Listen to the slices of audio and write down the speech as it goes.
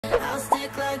I'll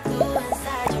stick like glue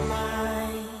inside your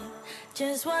mind.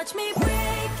 Just watch me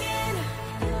breaking.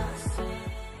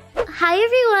 Hi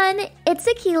everyone, it's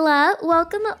Akeila.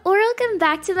 Welcome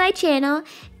back to my channel.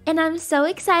 And I'm so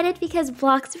excited because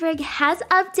BLOXBURG has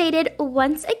updated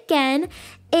once again.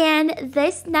 And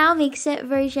this now makes it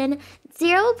version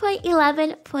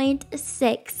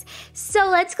 0.11.6. So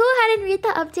let's go ahead and read the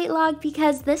update log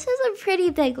because this is a pretty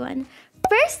big one.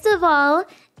 First of all,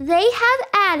 they have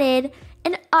added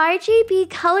an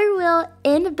RGB color wheel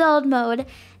in build mode.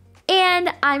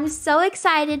 And I'm so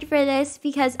excited for this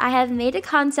because I have made a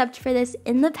concept for this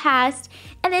in the past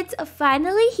and it's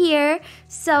finally here.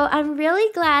 So I'm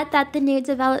really glad that the new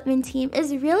development team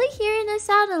is really hearing us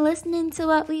out and listening to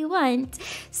what we want.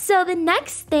 So the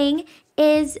next thing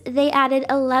is they added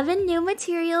 11 new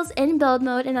materials in build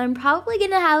mode, and I'm probably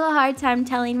going to have a hard time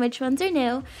telling which ones are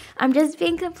new. I'm just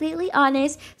being completely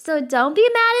honest, so don't be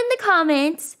mad in the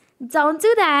comments. Don't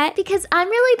do that because I'm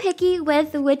really picky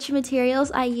with which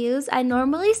materials I use. I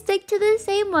normally stick to the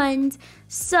same ones.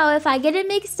 So if I get it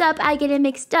mixed up, I get it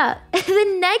mixed up.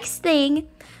 The next thing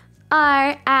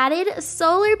are added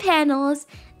solar panels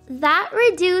that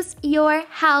reduce your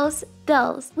house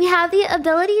bills. We have the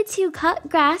ability to cut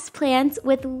grass plants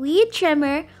with weed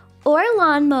trimmer or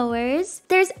lawnmowers.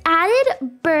 There's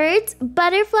added birds,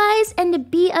 butterflies, and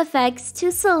bee effects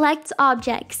to select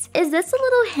objects. Is this a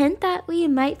little hint that we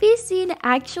might be seeing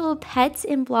actual pets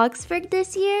in BLOXBURG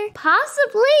this year?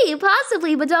 Possibly,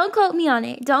 but don't quote me on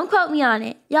it. Don't quote me on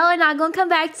it. Y'all are not gonna come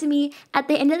back to me at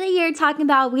the end of the year talking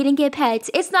about we didn't get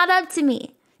pets. It's not up to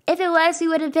me. If it was, we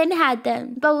would have been had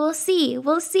them, but we'll see.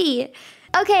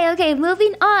 Okay,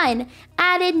 moving on.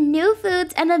 Added new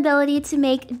foods and ability to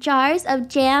make jars of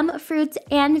jam, fruits,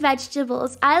 and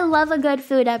vegetables. I love a good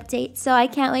food update, so I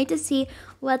can't wait to see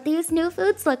what these new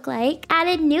foods look like.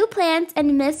 Added new plants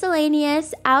and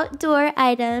miscellaneous outdoor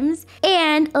items.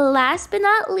 And last but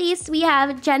not least, we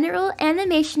have general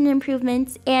animation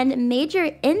improvements and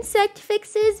major insect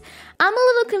fixes. I'm a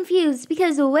little confused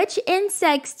because which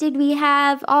insects did we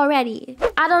have already?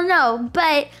 I don't know,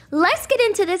 but let's get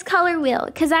into this color wheel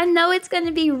because I know it's going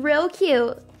to be real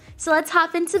cute. So let's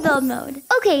hop into build mode.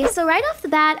 Okay, so right off the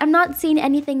bat, I'm not seeing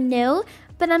anything new,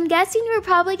 but I'm guessing we're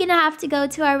probably going to have to go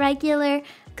to our regular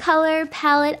color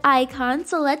palette icon.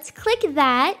 So let's click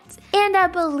that. And I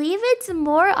believe it's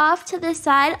more off to the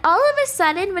side. All of a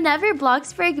sudden, whenever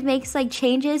BLOXBURG makes like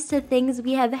changes to things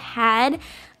we have had,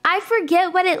 I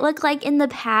forget what it looked like in the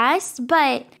past,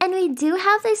 and we do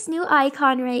have this new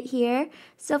icon right here.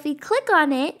 So if we click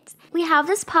on it, we have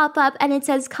this pop-up and it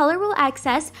says color wheel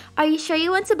access. Are you sure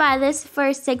you want to buy this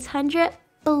for 600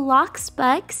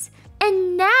 BLOXBUCKS?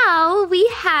 And now we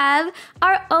have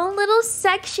our own little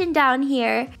section down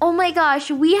here. Oh my gosh,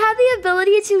 we have the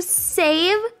ability to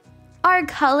save our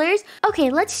colors. Okay,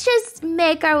 let's just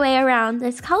make our way around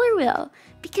this color wheel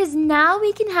because now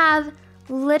we can have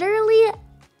literally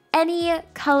any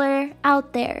color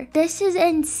out there. This is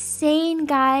insane,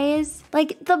 guys.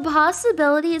 Like, the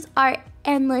possibilities are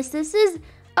endless. This is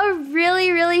a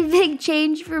really big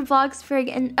change for BLOXBURG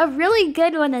and a really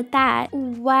good one at that.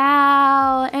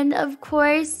 Wow. And of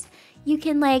course, you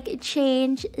can like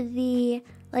change the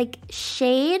like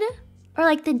shade or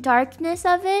like the darkness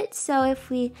of it. So if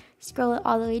we scroll it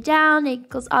all the way down, it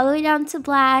goes all the way down to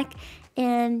black.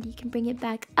 And you can bring it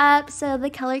back up so the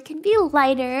color can be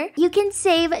lighter. You can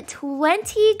save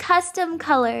 20 custom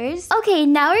colors. Okay,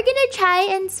 now we're gonna try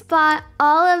and spot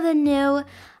all of the new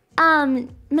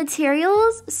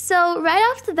materials. So right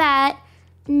off the bat,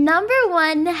 number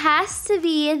one has to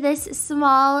be this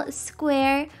small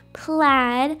square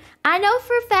plaid. I know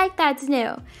for a fact that's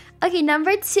new. Okay,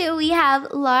 number two, we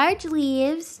have large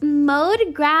leaves,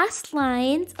 mowed grass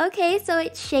lines. Okay, so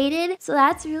it's shaded, so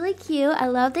that's really cute. I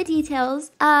love the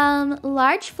details.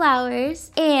 Large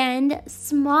flowers and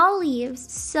small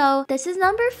leaves. So this is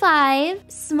number 5,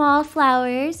 small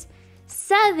flowers.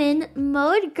 7,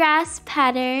 mowed grass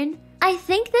pattern. I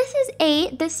think this is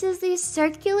 8. This is the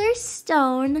circular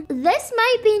stone. This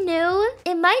might be new.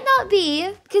 It might not be,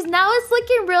 because now it's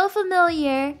looking real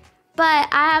familiar, but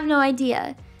I have no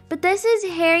idea. But this is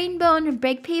herringbone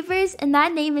brick pavers, and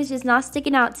that name is just not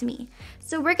sticking out to me.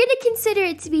 So we're gonna consider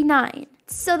it to be 9.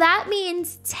 So that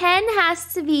means 10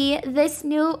 has to be this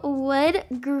new wood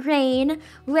grain,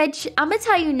 which I'm gonna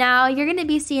tell you now, you're gonna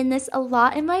be seeing this a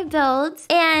lot in my builds.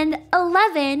 And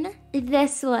 11,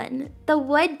 this one, the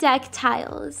wood deck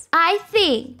tiles. I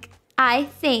think.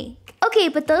 Okay,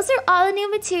 but those are all the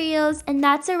new materials, and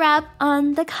that's a wrap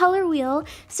on the color wheel.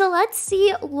 So let's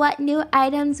see what new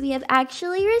items we have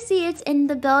actually received in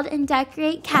the build and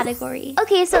decorate category.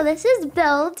 Okay, so this is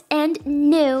build and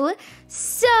new.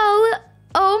 So,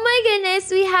 oh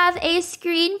this, we have a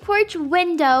screen porch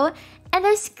window and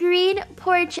a screen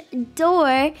porch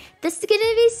door. This is gonna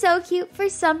be so cute for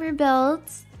summer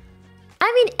builds.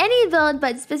 I mean any build,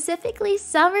 but specifically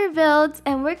summer builds.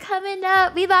 And we're coming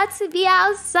up. We about to be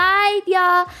outside,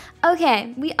 y'all.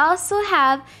 Okay, we also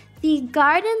have the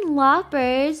garden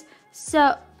loppers.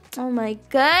 So, oh my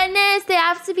goodness, they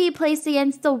have to be placed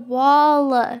against the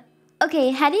wall.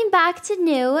 Okay, heading back to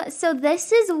new. So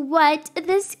this is what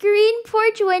the screen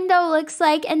porch window looks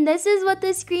like, and this is what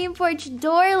the screen porch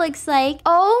door looks like.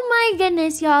 Oh my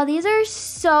goodness, y'all. These are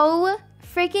so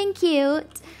freaking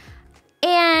cute.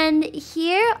 And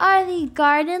here are the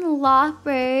garden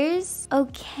loppers.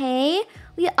 Okay.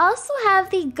 We also have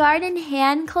the garden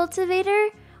hand cultivator,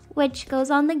 which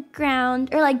goes on the ground,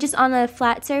 or like just on a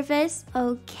flat surface.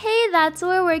 Okay, that's what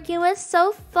we're working with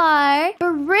so far.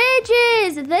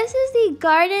 Bridges! This is the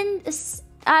garden,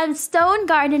 stone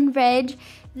garden bridge.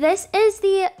 This is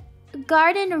the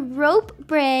garden rope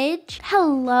bridge.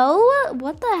 Hello?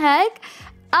 What the heck?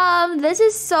 This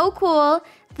is so cool.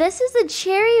 This is a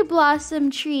cherry blossom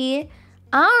tree.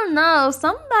 I don't know,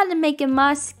 somebody making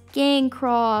my skin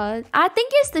crawl. I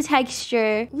think it's the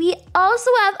texture. We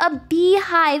also have a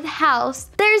beehive house.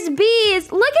 There's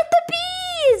bees. Look at the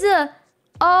bees.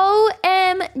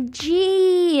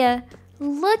 OMG.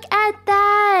 Look at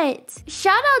that.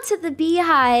 Shout out to the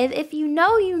beehive. If you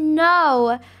know, you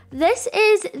know. This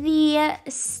is the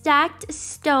stacked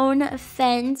stone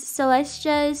fence. So let's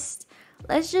just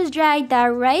drag that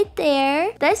right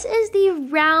there. This is the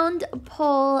round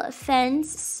pole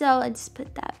fence. So let's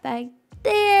put that back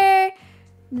there.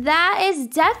 That is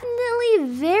definitely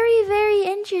very, very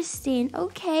interesting.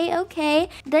 Okay, okay.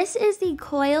 This is the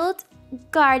coiled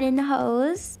garden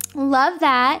hose. Love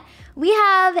that. We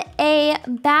have a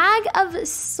bag of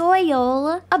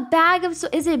soil. A bag of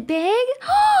soil. Is it big?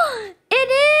 It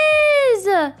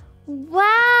is!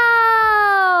 Wow!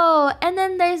 And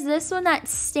then there's this one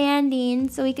that's standing,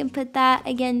 so we can put that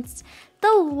against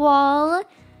the wall.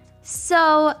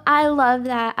 So I love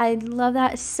that. I love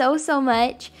that so, so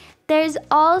much. There's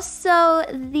also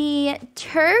the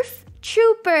turf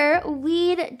trooper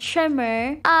weed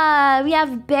trimmer. We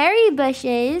have berry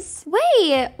bushes.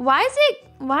 Wait, why is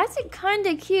it kind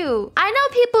of cute? I know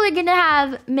people are gonna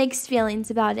have mixed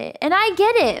feelings about it, and I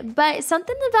get it, but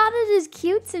something about it is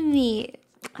cute to me.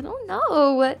 I don't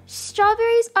know.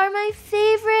 Strawberries are my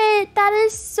favorite. That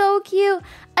is so cute.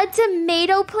 A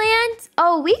tomato plant.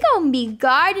 Oh, we gonna be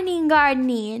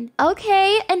gardening.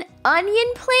 Okay, an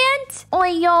onion plant.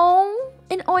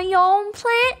 An onion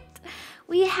plant.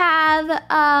 We have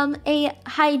a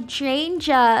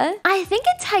hydrangea. I think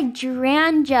it's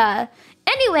hydrangea.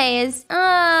 Anyways,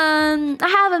 I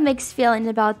have a mixed feeling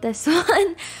about this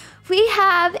one. We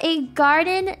have a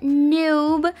garden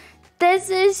noob. This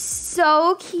is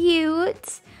so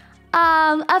cute.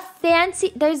 A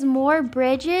fancy, there's more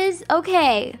bridges.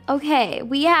 Okay.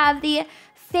 We have the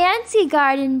fancy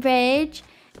garden bridge.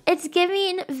 It's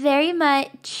giving very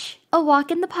much a walk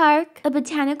in the park, a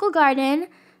botanical garden.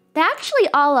 They actually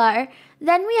all are.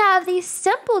 Then we have the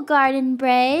simple garden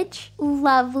bridge.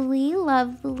 Lovely,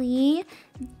 lovely.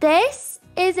 This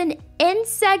is an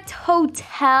insect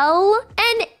hotel.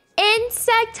 An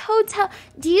insect hotel.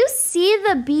 Do you see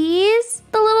the bees?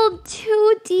 The little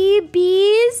 2D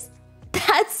bees?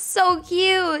 That's so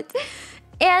cute.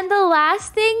 And the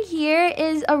last thing here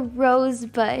is a rose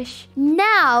bush.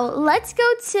 Now, let's go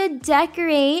to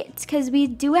decorate, because we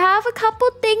do have a couple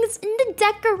things in the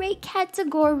decorate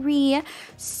category.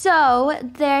 So,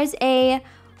 there's a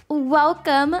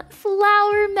welcome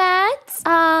flower mat.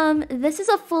 This is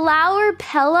a flower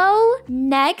pillow.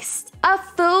 Next, a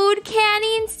food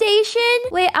canning station.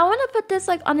 Wait, I want to put this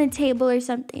like on a table or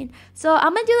something. So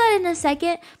I'm gonna do that in a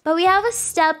second. But we have a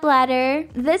step ladder.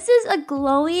 This is a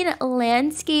glowing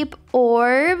landscape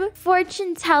orb.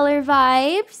 Fortune teller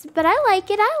vibes. But I like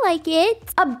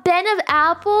it. A bin of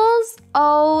apples.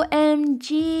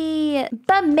 OMG.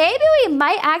 But maybe we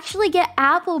might actually get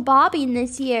apple bobbing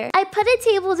this year. I put a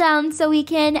table down so we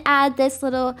can add this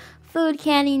little food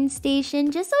canning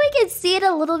station just so we can see it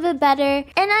a little bit better.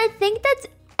 And I think that's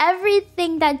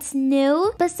everything that's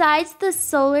new besides the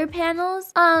solar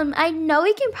panels. I know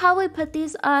we can probably put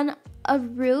these on a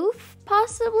roof,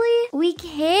 possibly. We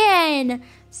can.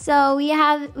 So we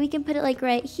can put it like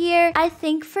right here. I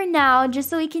think for now, just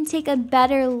so we can take a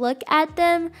better look at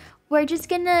them, we're just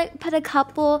gonna put a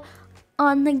couple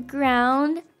on the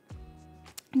ground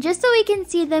just so we can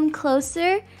see them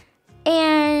closer.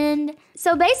 And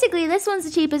so basically this one's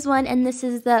the cheapest one and this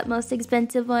is the most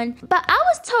expensive one. But I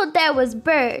was told there was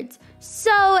birds.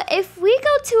 So if we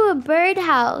go to a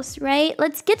birdhouse, right?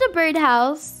 Let's get a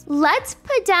birdhouse. Let's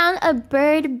put down a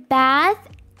bird bath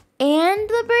and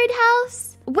the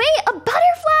birdhouse. Wait, a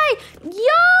butterfly!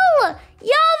 Yo,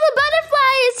 the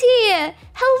butterfly is here.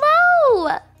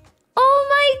 Hello. Oh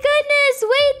my goodness.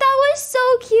 Wait, that was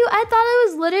so cute. I thought it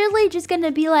was literally just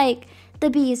gonna be like the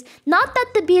bees. Not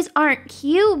that the bees aren't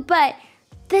cute, but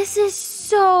this is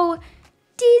so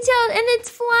detailed and it's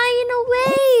flying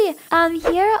away.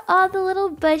 Here are all the little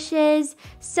bushes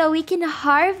so we can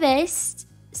harvest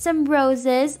some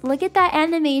roses. Look at that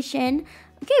animation.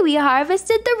 Okay, we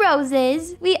harvested the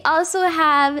roses. We also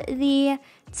have the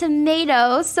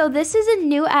tomatoes. So this is a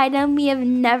new item. We have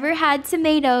never had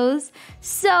tomatoes,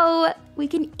 so we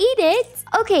can eat it.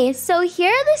 Okay, so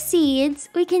here are the seeds.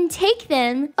 We can take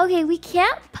them. Okay, we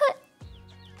can't put...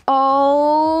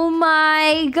 Oh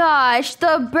my gosh,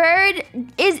 the bird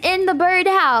is in the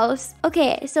birdhouse.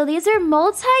 Okay, so these are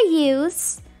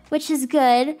multi-use, which is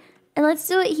good. And let's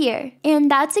do it here. And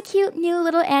that's a cute new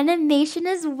little animation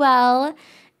as well.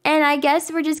 And I guess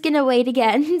we're just gonna wait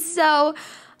again. So,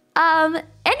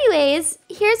 anyways,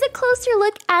 here's a closer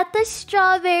look at the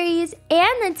strawberries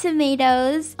and the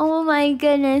tomatoes. Oh my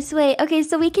goodness, wait. Okay,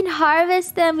 so we can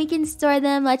harvest them, we can store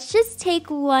them. Let's just take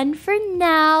one for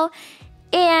now.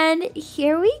 And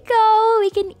here we go. We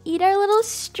can eat our little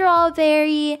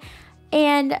strawberry.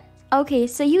 And okay,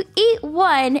 so you eat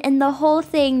one and the whole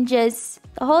thing just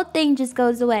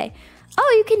goes away.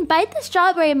 Oh, you can bite the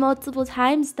strawberry multiple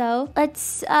times though.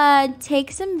 Let's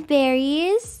take some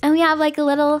berries. And we have like a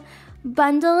little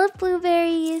bundle of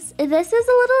blueberries. This is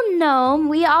a little gnome.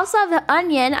 We also have an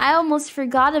onion. I almost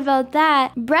forgot about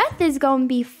that. Breath is gonna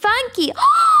be funky.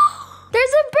 Oh,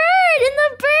 there's a bird in the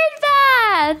bird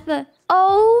bath.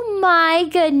 Oh my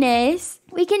goodness.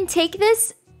 We can take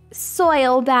this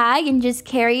soil bag and just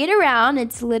carry it around.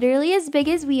 It's literally as big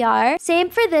as we are. Same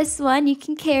for this one. You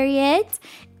can carry it.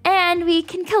 And we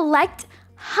can collect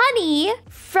honey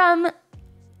from...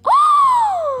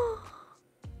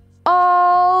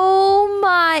 Oh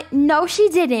my... No, she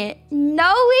didn't.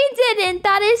 No, we didn't.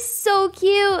 That is so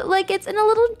cute. Like, it's in a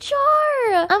little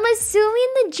jar. I'm assuming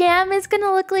the jam is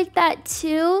gonna look like that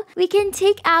too. We can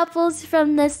take apples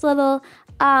from this little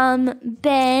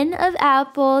bin of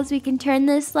apples. We can turn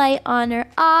this light on or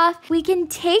off. We can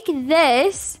take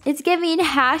this. It's giving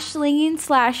hash-slinging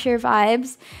slasher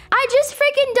vibes. I just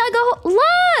freaking dug a hole.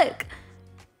 Look!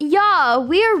 Y'all,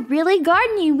 we are really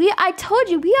gardening. I told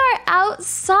you, we are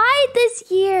outside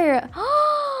this year.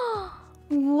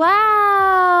 Wow,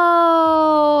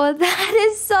 that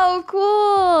is so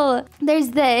cool. There's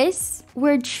this.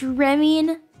 We're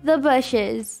trimming the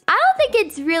bushes. I don't think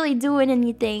it's really doing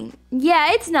anything.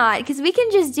 Yeah, it's not, because we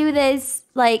can just do this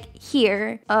like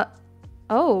here. Oh,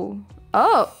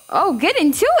 get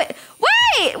into it.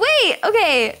 Wait,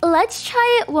 okay. Let's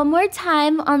try it one more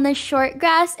time on the short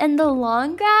grass and the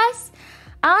long grass.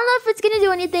 I don't know if it's gonna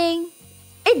do anything.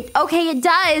 Okay, it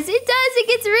does. It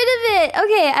gets rid of it.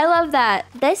 Okay, I love that.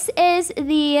 This is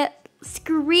the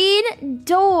screen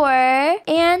door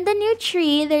and the new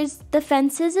tree. There's the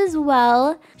fences as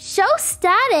well. Show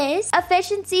status.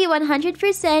 Efficiency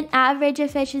 100%. Average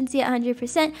efficiency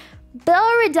 100%.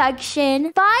 Bill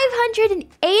reduction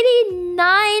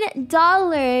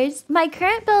 $589. My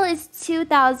current bill is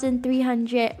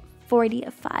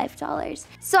 $2,345.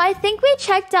 So I think we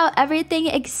checked out everything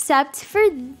except for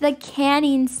the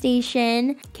canning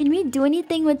station. Can we do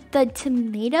anything with the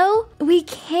tomato? We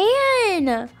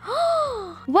can.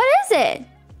 What is it?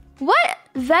 What?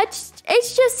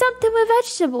 It's just something with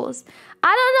vegetables.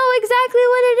 I don't know exactly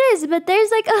what it is, but there's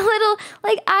like a little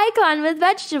icon with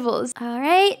vegetables. All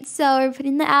right, so we're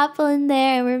putting the apple in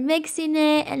there and we're mixing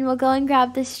it, and we'll go and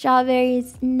grab the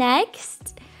strawberries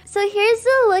next. So here's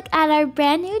a look at our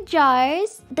brand new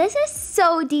jars. This is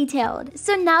so detailed.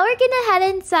 So now we're gonna head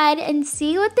inside and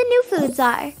see what the new foods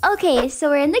are. Okay, so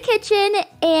we're in the kitchen,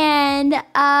 and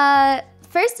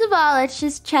first of all, let's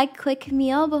just check quick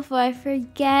meal before I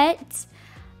forget.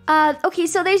 Okay,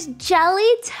 so there's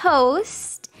jelly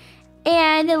toast,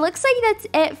 and it looks like that's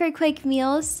it for quick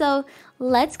meals. So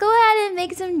let's go ahead and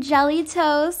make some jelly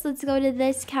toast. Let's go to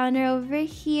this counter over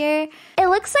here. It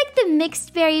looks like the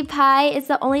mixed berry pie is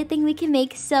the only thing we can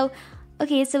make. So,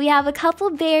 okay, so we have a couple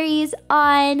berries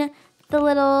on the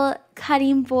little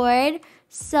cutting board.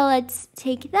 So let's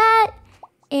take that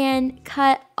and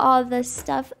cut all the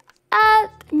stuff up.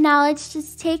 Now let's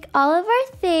just take all of our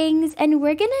things and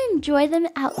we're gonna enjoy them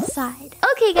outside.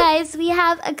 Okay guys, we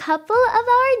have a couple of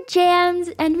our jams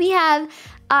and we have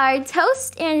our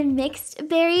toast and mixed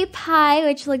berry pie,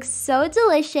 which looks so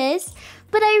delicious.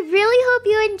 But I really hope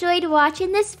you enjoyed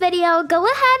watching this video. Go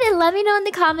ahead and let me know in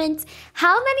the comments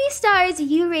how many stars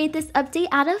you rate this update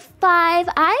out of 5.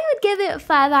 I would give it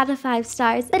 5 out of 5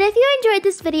 stars. But if you enjoyed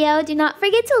this video, do not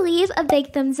forget to leave a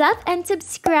big thumbs up and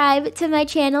subscribe to my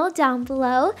channel down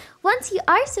below. Once you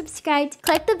are subscribed,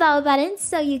 click the bell button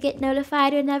so you get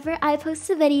notified whenever I post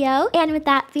a video. And with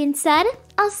that being said,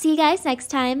 I'll see you guys next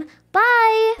time.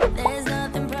 Bye!